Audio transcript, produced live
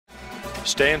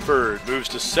Stanford moves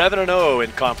to 7-0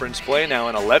 in conference play, now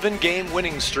an 11-game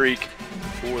winning streak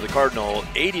for the Cardinal.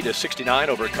 80-69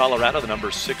 over Colorado, the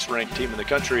number 6 ranked team in the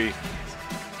country.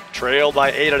 Trailed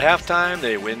by 8 at halftime,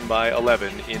 they win by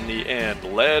 11 in the end.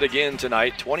 Led again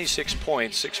tonight, 26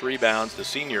 points, 6 rebounds. The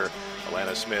senior,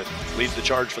 Maylana Smith, leads the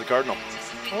charge for the Cardinal.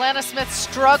 Maylana Smith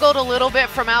struggled a little bit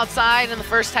from outside in the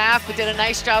first half, but did a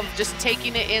nice job of just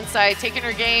taking it inside, taking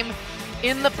her game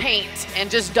in the paint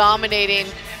and just dominating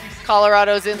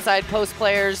Colorado's inside post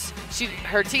players.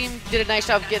 Her team did a nice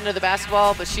job of getting to the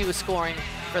basketball, but she was scoring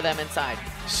for them inside.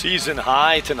 Season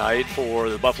high tonight for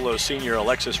the Buffalo senior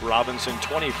Alexis Robinson,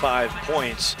 25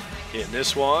 points in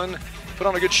this one. Put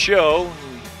on a good show.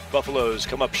 Buffalo's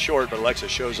come up short, but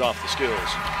Alexis shows off the skills.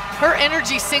 Her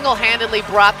energy single-handedly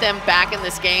brought them back in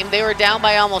this game. They were down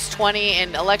by almost 20,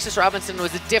 and Alexis Robinson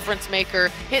was a difference maker,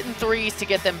 hitting threes to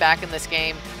get them back in this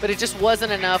game. But it just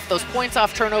wasn't enough. Those points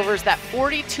off turnovers, that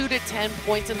 42-10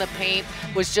 points in the paint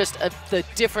was just the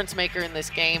difference maker in this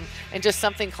game, and just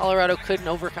something Colorado couldn't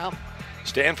overcome.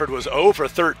 Stanford was 0 for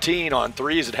 13 on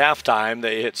threes at halftime.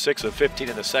 They hit 6 of 15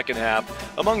 in the second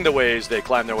half. Among the ways they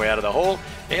climbed their way out of the hole,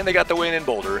 and they got the win in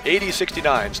Boulder.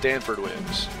 80-69, Stanford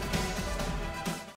wins.